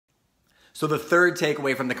So the third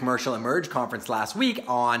takeaway from the Commercial Emerge conference last week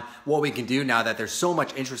on what we can do now that there's so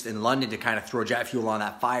much interest in London to kind of throw jet fuel on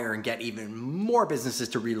that fire and get even more businesses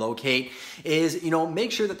to relocate is,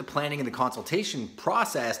 make sure that the planning and the consultation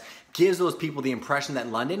process gives those people the impression that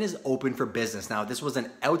London is open for business. Now, this was an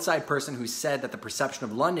outside person who said that the perception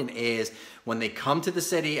of London is when they come to the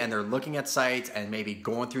city and they're looking at sites and maybe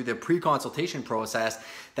going through the pre-consultation process,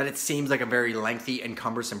 that it seems like a very lengthy and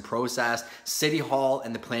cumbersome process. City Hall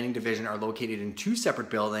and the planning division are located in two separate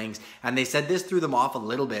buildings, and they said this threw them off a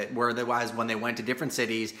little bit, where otherwise when they went to different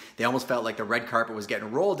cities, they almost felt like the red carpet was getting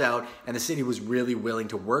rolled out and the city was really willing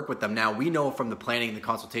to work with them. Now, we know from the planning and the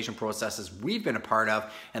consultation processes we've been a part of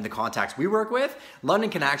and the contacts we work with, London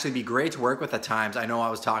can actually be great to work with at times. I know I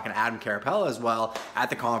was talking to Adam Carapella as well at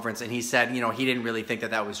the conference, and he said, he didn't really think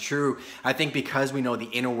that that was true. I think because we know the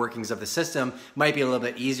inner workings of the system might be a little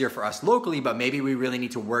bit easier for us locally, but maybe we really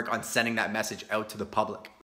need to work on sending that message out to the public.